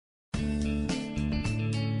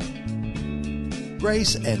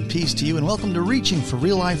Grace and peace to you, and welcome to Reaching for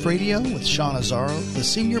Real Life Radio with Sean Azzaro, the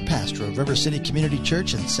senior pastor of River City Community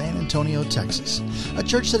Church in San Antonio, Texas. A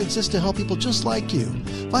church that exists to help people just like you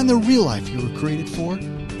find the real life you were created for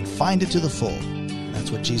and find it to the full.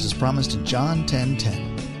 That's what Jesus promised in John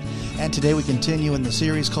 10:10. And today we continue in the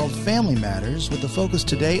series called Family Matters with the focus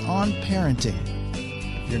today on parenting.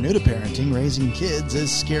 If you're new to parenting, raising kids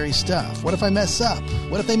is scary stuff. What if I mess up?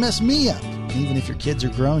 What if they mess me up? Even if your kids are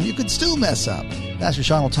grown, you could still mess up. Pastor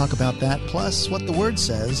Sean will talk about that, plus what the Word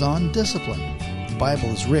says on discipline. The Bible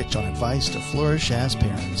is rich on advice to flourish as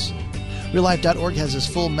parents. RealLife.org has his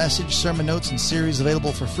full message, sermon notes, and series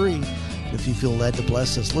available for free. If you feel led to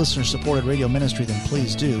bless this listener-supported radio ministry, then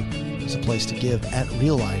please do. There's a place to give at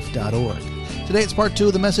RealLife.org. Today it's part 2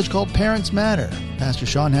 of the message called Parents Matter. Pastor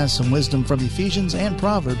Sean has some wisdom from Ephesians and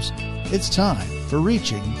Proverbs. It's time for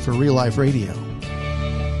Reaching for Real Life Radio.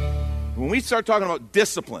 When we start talking about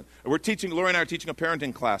discipline, Lori and I are teaching a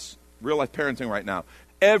parenting class, real life parenting right now.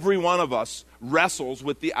 Every one of us wrestles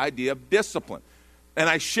with the idea of discipline. And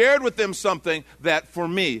I shared with them something that for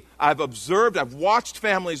me, I've observed, I've watched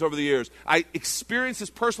families over the years. I experienced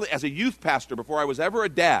this personally as a youth pastor before I was ever a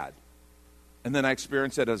dad. And then I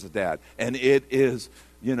experienced it as a dad. And it is,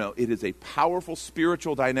 it is a powerful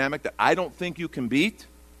spiritual dynamic that I don't think you can beat,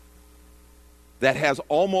 that has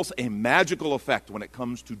almost a magical effect when it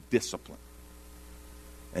comes to discipline.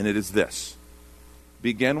 And it is this: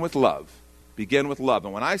 begin with love. Begin with love.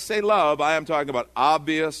 And when I say love, I am talking about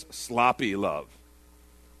obvious, sloppy love.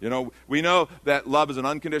 We know that love is an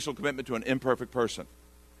unconditional commitment to an imperfect person.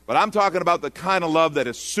 But I'm talking about the kind of love that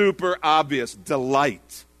is super obvious,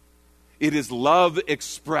 delight. It is love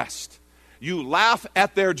expressed. You laugh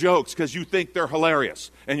at their jokes because you think they're hilarious.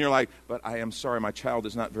 And you're like, but I am sorry, my child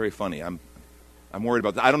is not very funny. I'm worried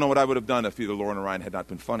about that. I don't know what I would have done if either Lauren or Ryan had not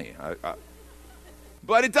been funny.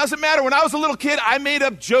 But it doesn't matter. When I was a little kid, I made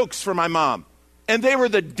up jokes for my mom. And they were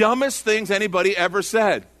the dumbest things anybody ever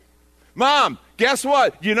said. Mom, guess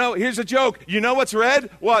what? Here's a joke. You know what's red?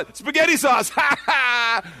 What? Spaghetti sauce. Ha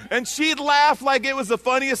ha! And she'd laugh like it was the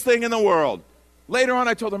funniest thing in the world. Later on,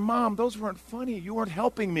 I told her, Mom, those weren't funny. You weren't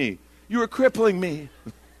helping me. You were crippling me.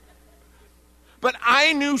 But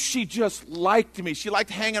I knew she just liked me. She liked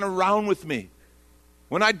hanging around with me.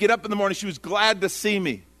 When I'd get up in the morning, she was glad to see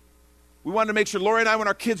me. We wanted to make sure, Lori and I, when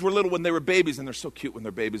our kids were little, when they were babies, and they're so cute when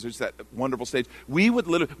they're babies, there's that wonderful stage, we would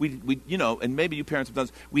literally, and maybe you parents have done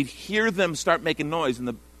this, we'd hear them start making noise in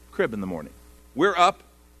the crib in the morning. We're up,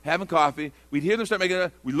 having coffee, we'd hear them start making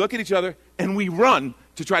noise, we look at each other, and we run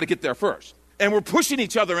to try to get there first. And we're pushing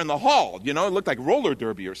each other in the hall, it looked like roller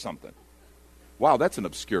derby or something. Wow, that's an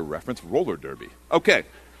obscure reference, roller derby. Okay.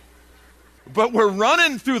 But we're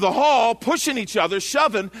running through the hall, pushing each other,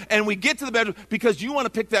 shoving, and we get to the bedroom because you want to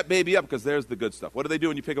pick that baby up because there's the good stuff. What do they do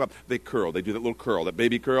when you pick them up? They curl. They do that little curl, that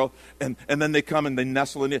baby curl, and then they come and they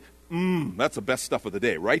nestle in you. That's the best stuff of the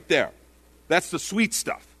day right there. That's the sweet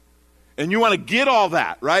stuff. And you want to get all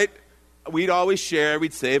that, right? We'd always share.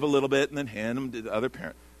 We'd save a little bit and then hand them to the other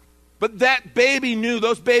parent. But that baby knew,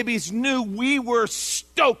 those babies knew we were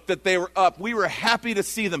stoked that they were up. We were happy to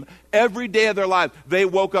see them. Every day of their lives, they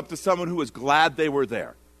woke up to someone who was glad they were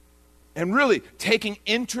there. And really taking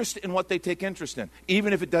interest in what they take interest in,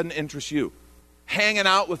 even if it doesn't interest you. Hanging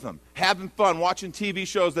out with them, having fun, watching TV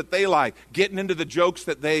shows that they like, getting into the jokes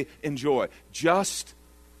that they enjoy. Just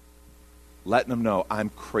letting them know, I'm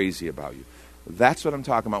crazy about you. That's what I'm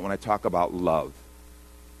talking about when I talk about love.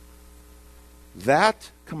 That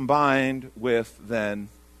combined with, then,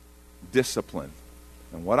 discipline.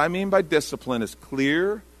 And what I mean by discipline is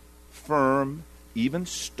clear, firm, even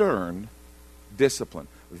stern discipline.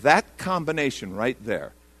 That combination right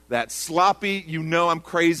there, that sloppy, I'm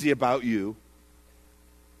crazy about you.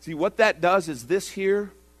 See, what that does is this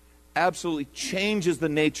here absolutely changes the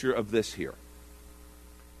nature of this here.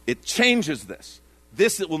 It changes this.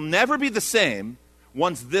 It will never be the same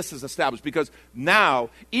once this is established. Because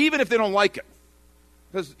now, even if they don't like it,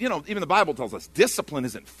 because, even the Bible tells us discipline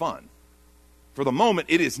isn't fun. For the moment,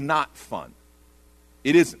 it is not fun.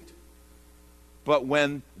 It isn't. But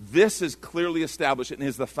when this is clearly established and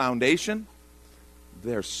is the foundation,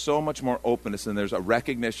 there's so much more openness and there's a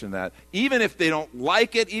recognition that even if they don't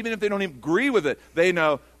like it, even if they don't agree with it, they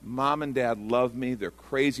know Mom and Dad love me, they're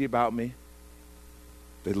crazy about me,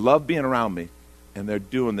 they love being around me, and they're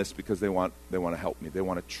doing this because they want to help me, they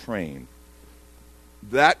want to train.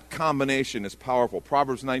 That combination is powerful.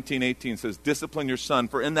 Proverbs 19:18 says, discipline your son,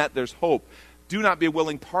 for in that there's hope. Do not be a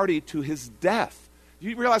willing party to his death. Do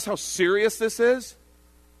you realize how serious this is?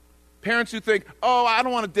 Parents who think, I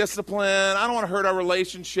don't want to discipline, I don't want to hurt our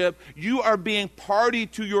relationship. You are being party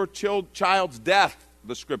to your child's death,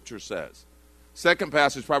 the scripture says. Second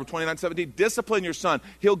passage, Proverbs 29:17, discipline your son.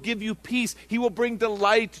 He'll give you peace. He will bring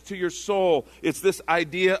delight to your soul. It's this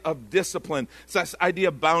idea of discipline. It's this idea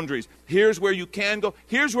of boundaries. Here's where you can go.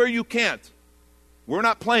 Here's where you can't. We're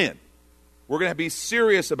not playing. We're going to be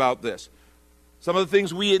serious about this. Some of the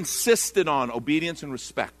things we insisted on, obedience and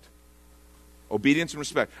respect. Obedience and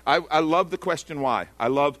respect. I love the question why. I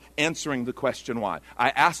love answering the question why. I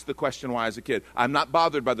asked the question why as a kid. I'm not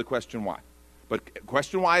bothered by the question why. But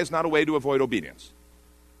question why is not a way to avoid obedience.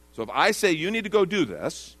 So if I say, you need to go do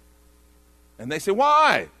this, and they say,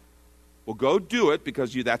 why? Well, go do it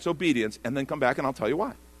because that's obedience, and then come back and I'll tell you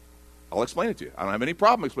why. I'll explain it to you. I don't have any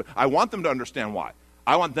problem explaining. I want them to understand why.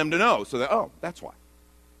 I want them to know so that, oh, that's why.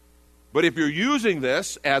 But if you're using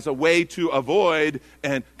this as a way to avoid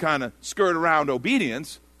and kind of skirt around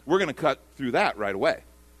obedience, we're going to cut through that right away.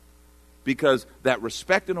 Because that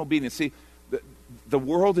respect and obedience, see, the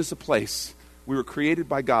world is a place. We were created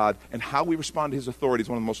by God, and how we respond to his authority is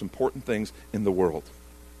one of the most important things in the world.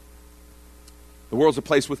 The world's a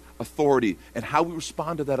place with authority, and how we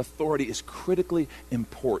respond to that authority is critically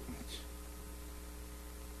important.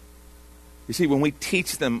 You see, when we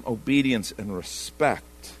teach them obedience and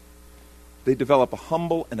respect, they develop a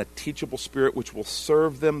humble and a teachable spirit which will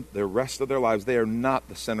serve them the rest of their lives. They are not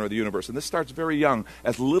the center of the universe. And this starts very young,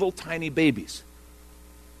 as little tiny babies.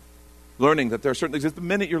 Learning that there are certain things. The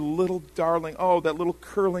minute your little darling, oh, that little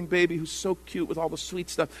curling baby who's so cute with all the sweet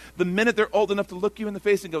stuff, the minute they're old enough to look you in the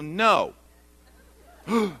face and go, no.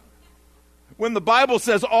 When the Bible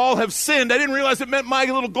says all have sinned, I didn't realize it meant my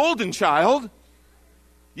little golden child.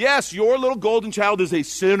 Yes, your little golden child is a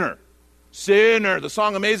sinner. Sinner. The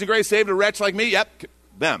song Amazing Grace saved a wretch like me. Yep,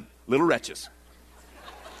 them, little wretches.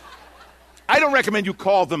 I don't recommend you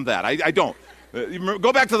call them that. I don't.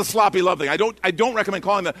 Go back to the sloppy love thing. I don't recommend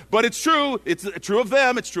calling them, but it's true. It's true of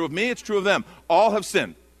them. It's true of me. It's true of them. All have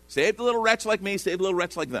sinned. Saved a little wretch like me. Saved a little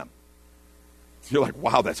wretch like them. You're like,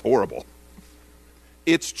 wow, that's horrible.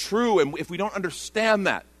 It's true, and if we don't understand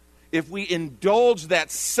that, if we indulge that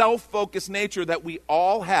self-focused nature that we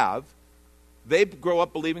all have, they grow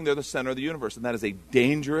up believing they're the center of the universe, and that is a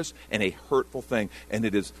dangerous and a hurtful thing, and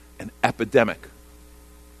it is an epidemic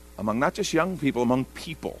among not just young people, among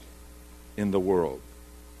people in the world.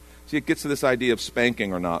 See, it gets to this idea of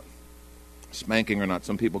spanking or not. Spanking or not.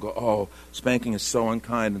 Some people go, oh, spanking is so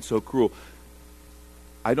unkind and so cruel.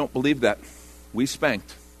 I don't believe that. We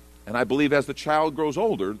spanked. And I believe as the child grows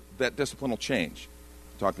older, that discipline will change.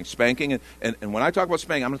 I'm talking spanking. And when I talk about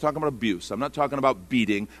spanking, I'm not talking about abuse. I'm not talking about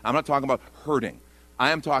beating. I'm not talking about hurting.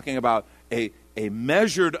 I am talking about a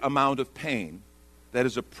measured amount of pain that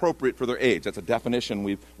is appropriate for their age. That's a definition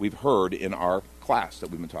we've heard in our class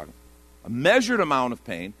that we've been talking about. A measured amount of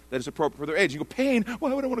pain that is appropriate for their age. You go, pain?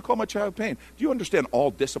 Why would I want to call my child pain? Do you understand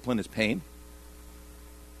all discipline is pain?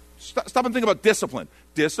 Stop and think about discipline.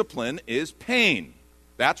 Discipline is pain.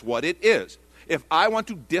 That's what it is. If I want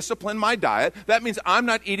to discipline my diet, that means I'm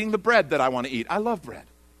not eating the bread that I want to eat. I love bread.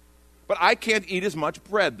 But I can't eat as much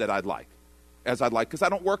bread that I'd like because I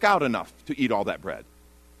don't work out enough to eat all that bread.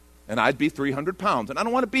 And I'd be 300 pounds, and I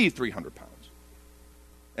don't want to be 300 pounds.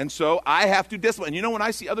 And so I have to discipline. And you know, when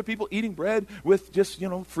I see other people eating bread with just,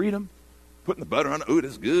 freedom, putting the butter on it, oh,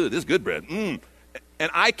 this is good bread. And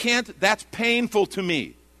I can't, that's painful to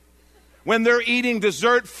me. When they're eating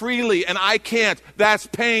dessert freely and I can't, that's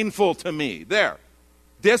painful to me. There.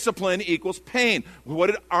 Discipline equals pain. What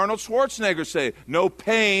did Arnold Schwarzenegger say? No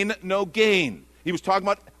pain, no gain. He was talking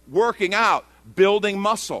about working out, building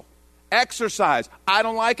muscle. Exercise. I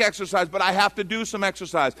don't like exercise, but I have to do some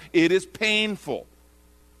exercise. It is painful.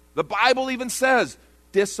 The Bible even says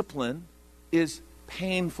discipline is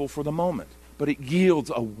painful for the moment, but it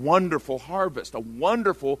yields a wonderful harvest, a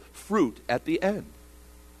wonderful fruit at the end.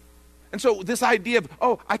 And so this idea of,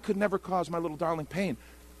 oh, I could never cause my little darling pain,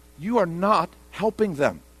 you are not helping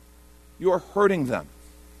them. You are hurting them.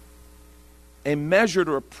 A measured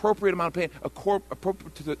or appropriate amount of pain,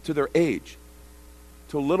 appropriate to their age.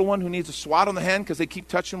 To a little one who needs a swat on the hand because they keep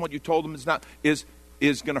touching what you told them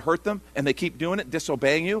is going to hurt them, and they keep doing it,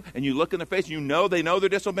 disobeying you, and you look in their face, and they know they're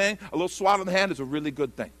disobeying, a little swat on the hand is a really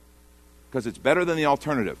good thing because it's better than the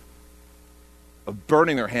alternative of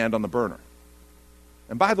burning their hand on the burner.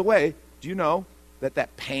 And by the way, do you know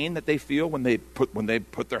that pain that they feel when they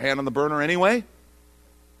put their hand on the burner anyway,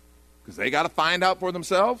 because they got to find out for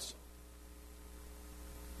themselves,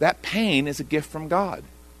 that pain is a gift from God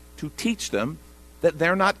to teach them that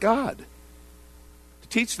they're not God. To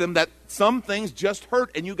teach them that some things just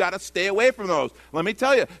hurt and you got to stay away from those. Let me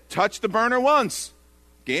tell you, touch the burner once.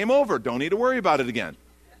 Game over. Don't need to worry about it again.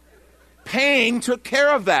 Pain took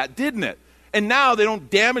care of that, didn't it? And now they don't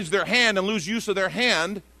damage their hand and lose use of their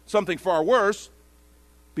hand something far worse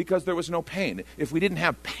because there was no pain. If we didn't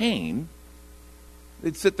have pain,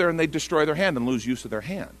 they'd sit there and they'd destroy their hand and lose use of their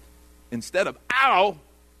hand instead of, ow,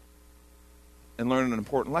 and learn an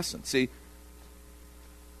important lesson. See,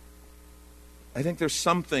 I think there's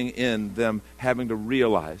something in them having to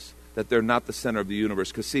realize that they're not the center of the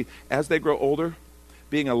universe. Because, see, as they grow older,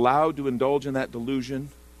 being allowed to indulge in that delusion,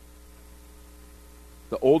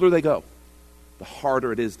 the older they go, the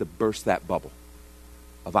harder it is to burst that bubble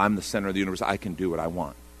of I'm the center of the universe, I can do what I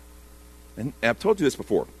want. And I've told you this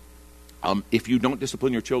before. If you don't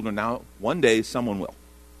discipline your children now, one day someone will.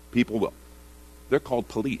 People will. They're called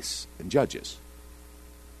police and judges.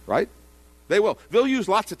 Right? They will. They'll use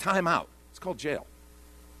lots of time out. It's called jail.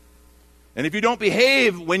 And if you don't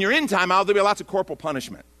behave when you're in timeout, there'll be lots of corporal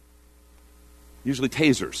punishment. Usually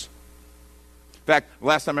tasers. In fact,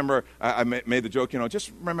 last time I remember I made the joke,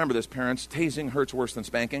 just remember this, parents, tasing hurts worse than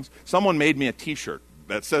spankings. Someone made me a T-shirt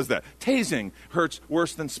that says that. Tasing hurts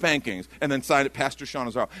worse than spankings. And then signed it, Pastor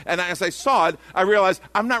Sean Azzaro. And as I saw it, I realized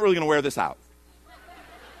I'm not really going to wear this out.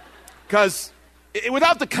 Because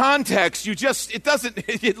without the context,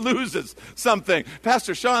 it loses something.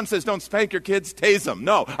 Pastor Sean says, don't spank your kids, tase them.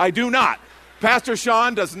 No, I do not. Pastor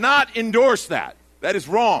Sean does not endorse that. That is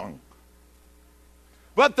wrong.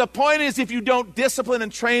 But the point is, if you don't discipline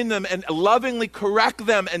and train them and lovingly correct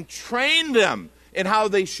them and train them in how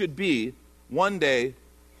they should be, one day,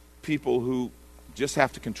 people who just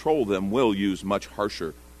have to control them will use much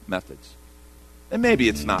harsher methods. And maybe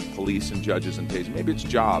it's not police and judges and tasers. Maybe it's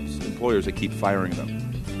jobs, employers that keep firing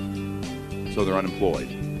them so they're unemployed.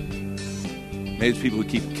 Maybe it's people who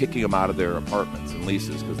keep kicking them out of their apartments and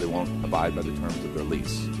leases because they won't abide by the terms of their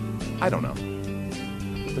lease. I don't know.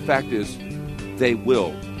 But the fact is, they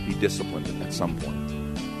will be disciplined at some point.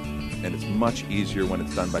 And it's much easier when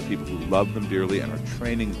it's done by people who love them dearly and are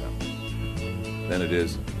training them than it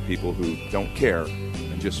is people who don't care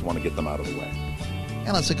and just want to get them out of the way.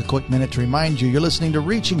 And let's take a quick minute to remind you you're listening to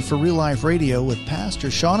Reaching for Real Life Radio with Pastor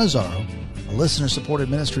Sean Azzaro, a listener-supported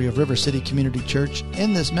ministry of River City Community Church,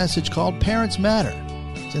 in this message called Parents Matter.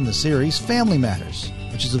 It's in the series Family Matters,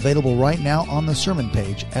 which is available right now on the sermon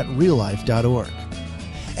page at reallife.org.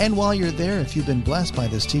 And while you're there, if you've been blessed by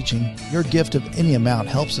this teaching, your gift of any amount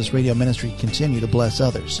helps this radio ministry continue to bless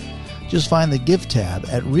others. Just find the Give tab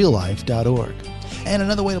at reallife.org. And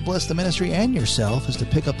another way to bless the ministry and yourself is to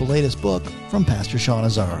pick up the latest book from Pastor Sean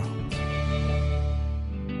Azzaro.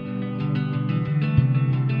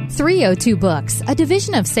 302 Books, a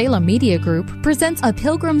division of Salem Media Group, presents A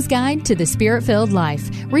Pilgrim's Guide to the Spirit-Filled Life,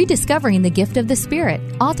 Rediscovering the Gift of the Spirit,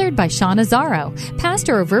 authored by Sean Azzaro,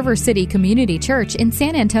 pastor of River City Community Church in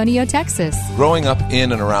San Antonio, Texas. Growing up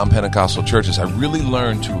in and around Pentecostal churches, I really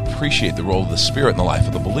learned to appreciate the role of the Spirit in the life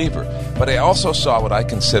of the believer. But I also saw what I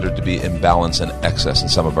considered to be imbalance and excess in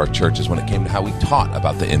some of our churches when it came to how we taught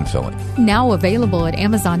about the infilling. Now available at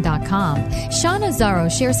Amazon.com, Sean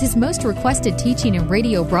Azzaro shares his most requested teaching and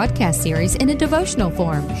radio broadcast series in a devotional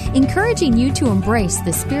form, encouraging you to embrace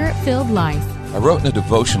the Spirit-filled life. I wrote in a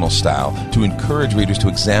devotional style to encourage readers to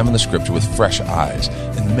examine the Scripture with fresh eyes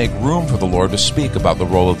and make room for the Lord to speak about the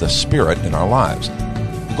role of the Spirit in our lives.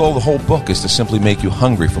 The goal of the whole book is to simply make you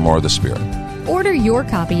hungry for more of the Spirit. Order your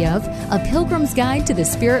copy of A Pilgrim's Guide to the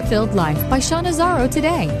Spirit-Filled Life by Sean Azzaro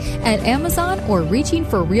today at Amazon or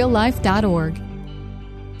reachingforreallife.org.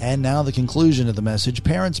 And now the conclusion of the message,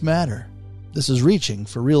 Parents Matter. This is Reaching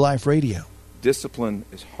for Real Life Radio. Discipline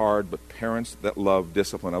is hard, but parents that love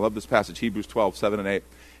discipline. I love this passage, Hebrews 12, 7 and 8.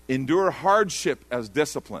 Endure hardship as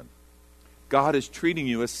discipline. God is treating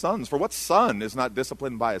you as sons. For what son is not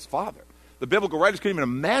disciplined by his father? The biblical writers couldn't even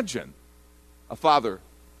imagine a father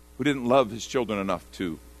who didn't love his children enough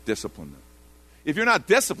to discipline them. If you're not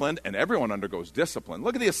disciplined, and everyone undergoes discipline,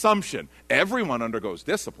 look at the assumption, everyone undergoes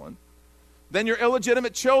discipline, then you're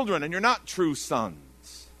illegitimate children and you're not true sons.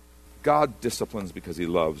 God disciplines because he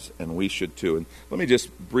loves, and we should too. And let me just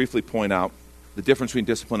briefly point out the difference between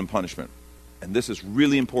discipline and punishment. And this is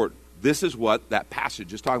really important. This is what that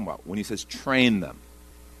passage is talking about when he says train them.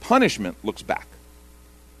 Punishment looks back.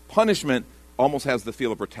 Punishment almost has the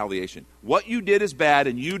feel of retaliation. What you did is bad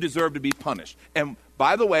and you deserve to be punished. And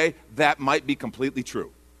by the way, that might be completely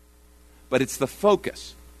true. But it's the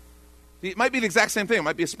focus. It might be the exact same thing. It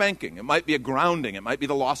might be a spanking. It might be a grounding. It might be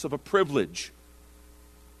the loss of a privilege.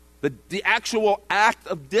 The actual act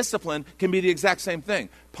of discipline can be the exact same thing.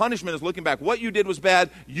 Punishment is looking back. What you did was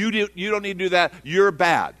bad. You don't need to do that. You're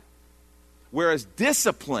bad. Whereas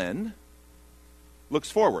discipline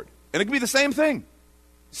looks forward. And it can be the same thing.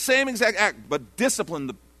 Same exact act. But discipline,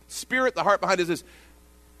 the spirit, the heart behind it is,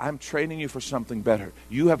 I'm training you for something better.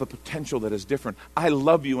 You have a potential that is different. I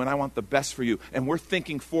love you and I want the best for you. And we're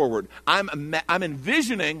thinking forward. I'm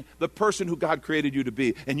envisioning the person who God created you to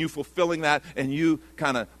be, and you fulfilling that and you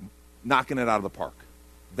kind of knocking it out of the park.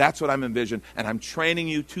 That's what I'm envisioning, and I'm training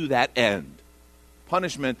you to that end.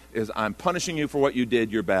 Punishment is I'm punishing you for what you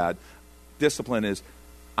did, you're bad. Discipline is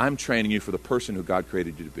I'm training you for the person who God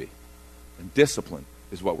created you to be. And discipline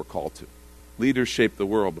is what we're called to. Leaders shape the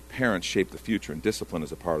world, but parents shape the future, and discipline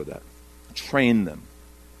is a part of that. Train them.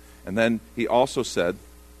 And then he also said,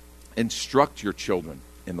 instruct your children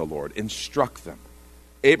in the Lord. Instruct them.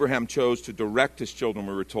 Abraham chose to direct his children,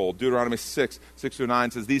 we were told. Deuteronomy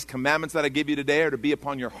 6:6-9 says, these commandments that I give you today are to be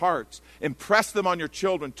upon your hearts. Impress them on your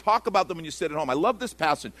children. Talk about them when you sit at home. I love this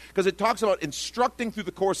passage because it talks about instructing through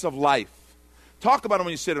the course of life. Talk about them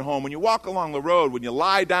when you sit at home, when you walk along the road, when you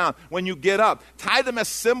lie down, when you get up. Tie them as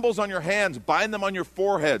symbols on your hands. Bind them on your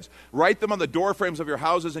foreheads. Write them on the door frames of your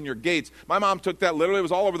houses and your gates. My mom took that literally. It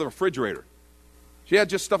was all over the refrigerator. She had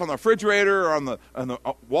just stuff on the refrigerator or on the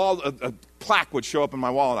wall. A plaque would show up in my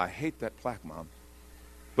wall, and I hate that plaque, Mom.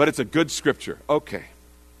 But it's a good scripture. Okay.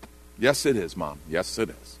 Yes, it is, Mom. Yes, it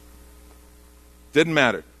is. Didn't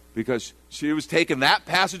matter because she was taking that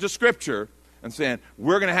passage of scripture and saying,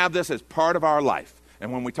 we're going to have this as part of our life.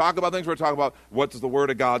 And when we talk about things, we're talking about what does the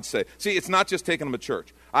Word of God say. See, it's not just taking them to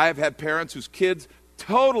church. I have had parents whose kids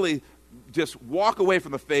totally just walk away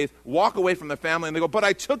from the faith, walk away from the family, and they go, but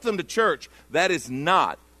I took them to church. That is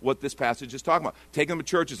not what this passage is talking about. Taking them to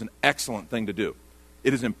church is an excellent thing to do.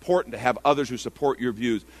 It is important to have others who support your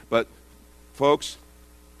views. But, folks,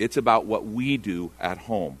 it's about what we do at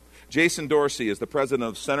home. Jason Dorsey is the president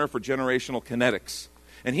of Center for Generational Kinetics.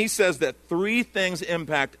 And he says that 3 things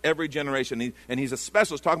impact every generation. And he's a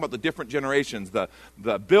specialist talking about the different generations, the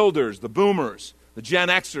builders, the boomers, the Gen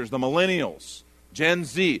Xers, the millennials, Gen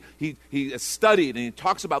Z. He studied and he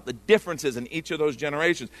talks about the differences in each of those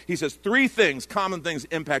generations. He says 3 things, common things,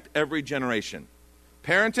 impact every generation.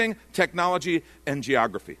 Parenting, technology, and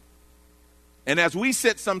geography. And as we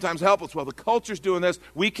sit sometimes helpless, well, the culture's doing this,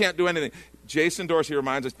 we can't do anything. Jason Dorsey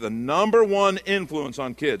reminds us the number one influence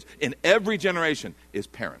on kids in every generation is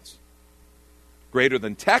parents. Greater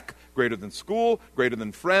than tech, greater than school, greater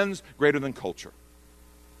than friends, greater than culture.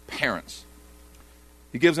 Parents.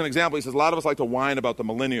 He gives an example. He says, a lot of us like to whine about the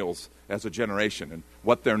millennials as a generation and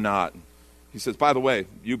what they're not. He says, by the way,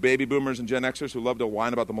 you baby boomers and Gen Xers who love to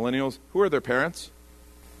whine about the millennials, who are their parents?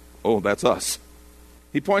 Oh, that's us.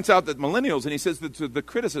 He points out that millennials, and he says that the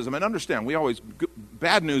criticism, and understand, we always,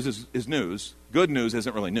 bad news is news. Good news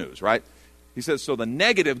isn't really news, right? He says, so the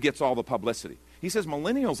negative gets all the publicity. He says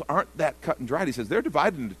millennials aren't that cut and dried. He says they're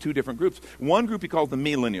divided into 2 different groups. One group he calls the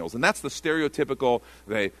millennials, and that's the stereotypical,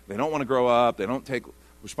 they don't want to grow up, they don't take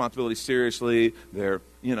responsibility seriously, they're,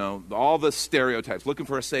 all the stereotypes, looking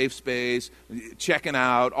for a safe space, checking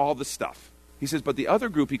out, all the stuff. He says, but the other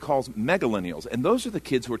group he calls megalennials, and those are the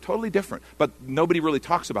kids who are totally different, but nobody really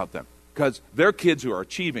talks about them because they're kids who are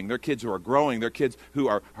achieving, they're kids who are growing, they're kids who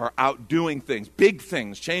are out doing things, big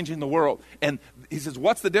things, changing the world. And he says,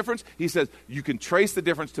 what's the difference? He says, you can trace the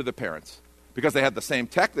difference to the parents because they had the same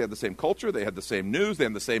tech, they had the same culture, they had the same news, they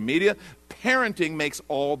had the same media. Parenting makes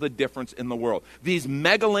all the difference in the world. These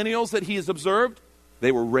megalennials that he has observed,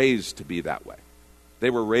 they were raised to be that way. They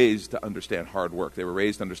were raised to understand hard work. They were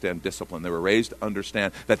raised to understand discipline. They were raised to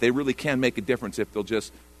understand that they really can make a difference if they'll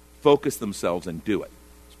just focus themselves and do it.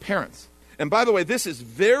 It's parents. And by the way, this is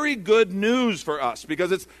very good news for us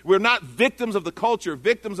because we're not victims of the culture,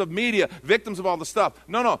 victims of media, victims of all the stuff.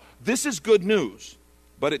 No, this is good news.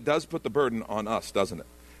 But it does put the burden on us, doesn't it?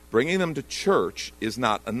 Bringing them to church is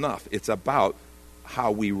not enough. It's about how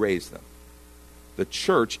we raise them. The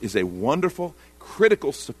church is a wonderful,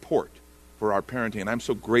 critical support for our parenting, and I'm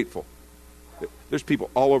so grateful. There's people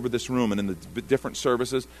all over this room and in the different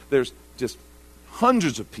services. There's just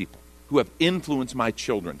hundreds of people who have influenced my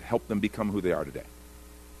children to help them become who they are today.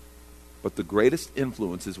 But the greatest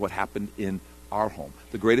influence is what happened in our home.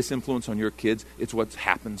 The greatest influence on your kids is what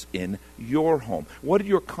happens in your home. What are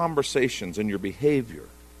your conversations and your behavior?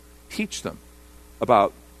 Teach them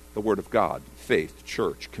about the Word of God, faith,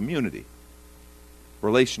 church, community,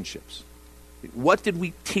 relationships. What did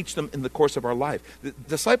we teach them in the course of our life?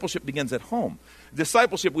 Discipleship begins at home.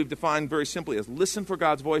 Discipleship we've defined very simply as listen for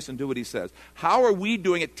God's voice and do what He says. How are we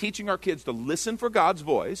doing it, teaching our kids to listen for God's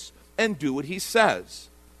voice and do what He says?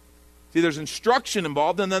 See, there's instruction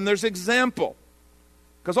involved and then there's example.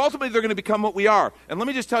 Because ultimately they're going to become what we are. And let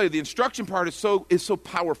me just tell you, the instruction part is so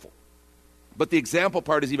powerful. But the example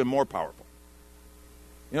part is even more powerful.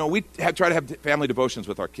 We try to have family devotions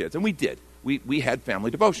with our kids, and we did. We had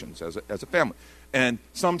family devotions as a family. And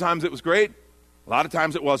sometimes it was great, A lot of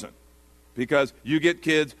times it wasn't, because you get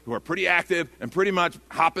kids who are pretty active and pretty much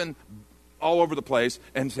hopping all over the place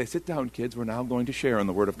and say, sit down, kids, we're now going to share in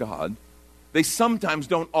the Word of God. They sometimes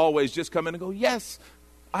don't always just come in and go, yes,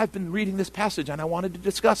 I've been reading this passage and I wanted to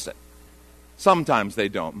discuss it. Sometimes they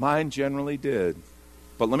don't. Mine generally did.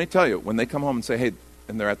 But let me tell you, when they come home and say, hey,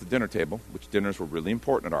 and they're at the dinner table, which dinners were really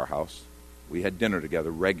important at our house. We had dinner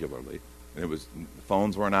together regularly. And the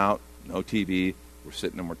phones weren't out, no TV. We're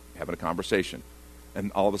sitting and we're having a conversation.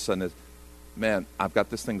 And all of a sudden, man, I've got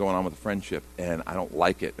this thing going on with a friendship, and I don't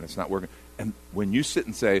like it, and it's not working. And when you sit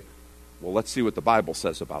and say, well, let's see what the Bible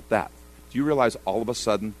says about that, do you realize all of a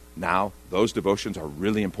sudden now those devotions are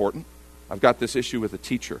really important? I've got this issue with a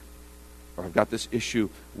teacher, or I've got this issue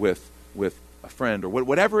with a friend, or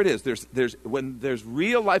whatever it is. When there's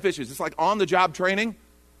real life issues, it's like on-the-job training.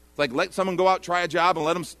 It's like let someone go out, try a job, and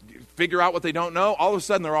let them figure out what they don't know. All of a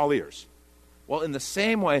sudden, they're all ears. Well, in the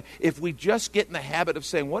same way, if we just get in the habit of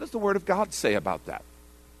saying, what does the Word of God say about that?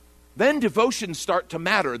 Then devotions start to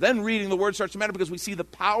matter. Then reading the Word starts to matter, because we see the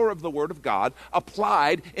power of the Word of God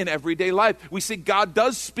applied in everyday life. We see God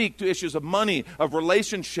does speak to issues of money, of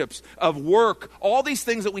relationships, of work, all these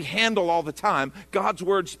things that we handle all the time. God's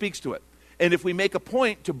Word speaks to it. And if we make a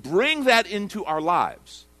point to bring that into our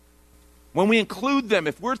lives, when we include them,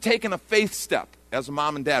 if we're taking a faith step as a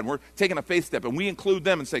mom and dad, we're taking a faith step, and we include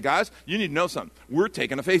them and say, guys, you need to know something. We're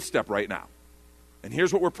taking a faith step right now. And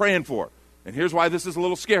here's what we're praying for. And here's why this is a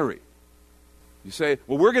little scary. You say,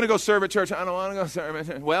 well, we're going to go serve at church. I don't want to go serve at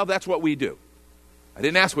church. Well, that's what we do. I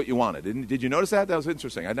didn't ask what you wanted. Did you notice that? That was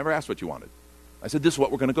interesting. I never asked what you wanted. I said, this is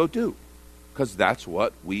what we're going to go do, because that's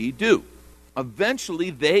what we do. Eventually,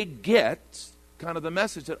 they get kind of the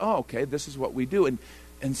message that, oh, okay, this is what we do.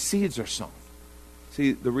 And seeds are sown.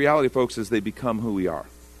 See, the reality, folks, is they become who we are.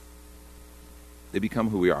 They become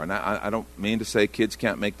who we are. And I don't mean to say kids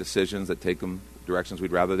can't make decisions that take them directions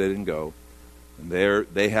we'd rather they didn't go. And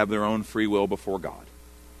they have their own free will before God.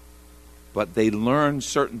 But they learn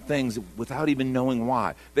certain things without even knowing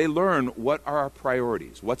why. They learn what are our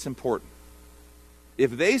priorities, what's important.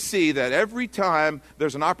 If they see that every time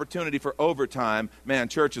there's an opportunity for overtime, man,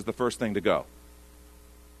 church is the first thing to go.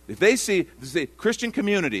 If they see the Christian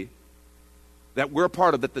community that we're a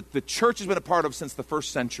part of, that the church has been a part of since the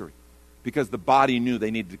first century, because the body knew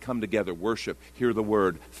they needed to come together, worship, hear the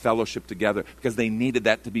word, fellowship together, because they needed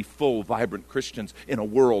that to be full, vibrant Christians in a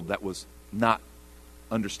world that was not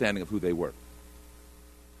understanding of who they were.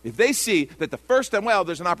 If they see that the first time, well,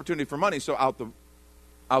 there's an opportunity for money, so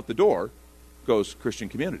out the door goes Christian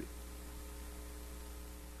community.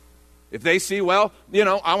 If they see, well,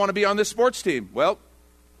 I want to be on this sports team, well,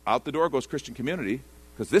 out the door goes Christian community,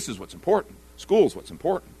 because this is what's important. School's what's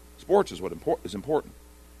important. Sports is what is important.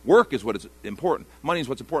 Work is what is important. Money is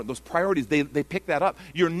what's important. Those priorities, they pick that up.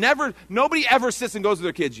 Nobody ever sits and goes to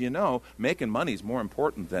their kids, making money is more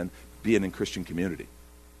important than being in Christian community.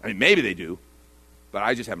 I mean, maybe they do, but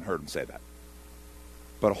I just haven't heard them say that.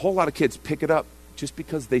 But a whole lot of kids pick it up just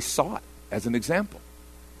because they saw it as an example.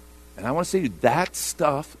 And I want to say to you, that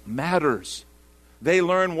stuff matters. They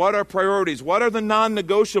learn what are priorities, what are the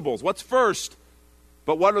non-negotiables, what's first,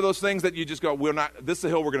 but what are those things that you just go, this is a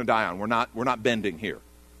hill we're going to die on. We're not bending here.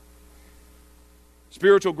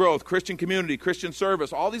 Spiritual growth, Christian community, Christian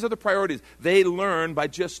service, all these other priorities, they learn by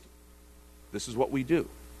just, this is what we do.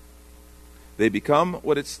 They become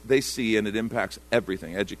what they see, and it impacts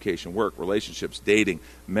everything: education, work, relationships, dating,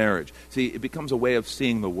 marriage. See, it becomes a way of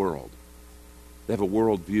seeing the world. They have a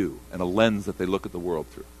world view and a lens that they look at the world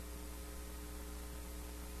through.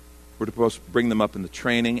 We're supposed to bring them up in the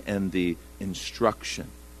training and the instruction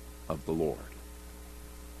of the Lord.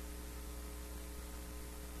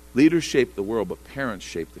 Leaders shape the world, but parents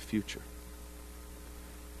shape the future.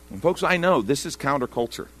 And folks, I know this is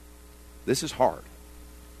counterculture. This is hard.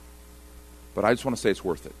 But I just want to say it's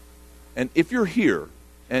worth it. And if you're here,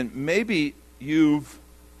 and maybe you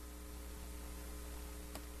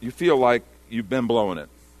feel like you've been blowing it,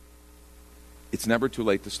 it's never too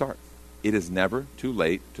late to start. It is never too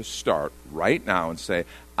late to start right now and say,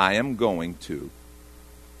 I am going to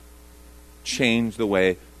change the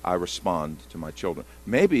way I respond to my children.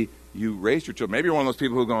 Maybe you raised your children. Maybe you're one of those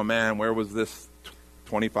people who go, man, where was this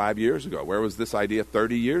 25 years ago? Where was this idea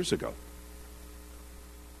 30 years ago?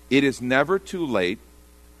 It is never too late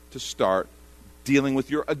to start dealing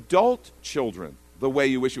with your adult children the way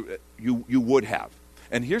you wish you would have.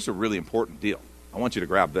 And here's a really important deal. I want you to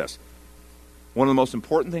grab this. One of the most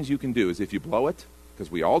important things you can do is, if you blow it,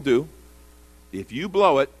 because we all do, if you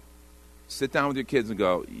blow it, sit down with your kids and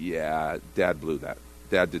go, yeah, Dad blew that.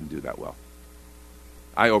 Dad didn't do that well.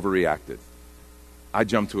 I overreacted. I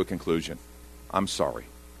jumped to a conclusion. I'm sorry.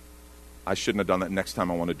 I shouldn't have done that. Next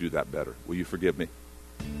time I want to do that better. Will you forgive me?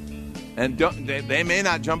 And they may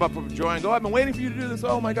not jump up with joy and go, I've been waiting for you to do this,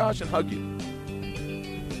 oh my gosh, and hug you.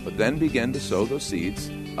 But then begin to sow those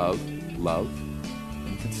seeds of love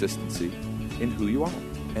and consistency in who you are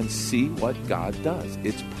and see what God does.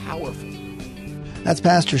 It's powerful. That's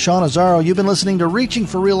Pastor Sean Azzaro. You've been listening to Reaching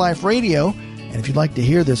for Real Life Radio. And if you'd like to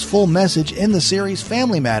hear this full message in the series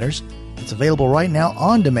Family Matters, it's available right now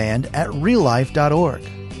on demand at reallife.org.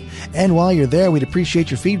 And while you're there, we'd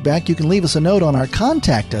appreciate your feedback. You can leave us a note on our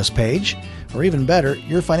Contact Us page, or even better,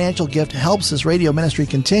 your financial gift helps this radio ministry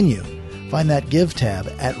continue. Find that Give tab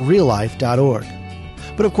at reallife.org.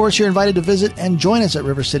 But of course, you're invited to visit and join us at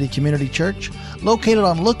River City Community Church, located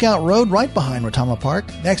on Lookout Road right behind Rotama Park,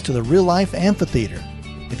 next to the Real Life Amphitheater.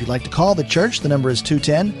 If you'd like to call the church, the number is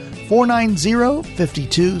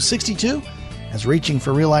 210-490-5262, as Reaching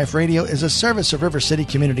for Real Life Radio is a service of River City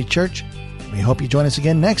Community Church. We hope you join us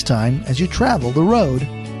again next time as you travel the road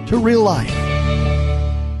to real life.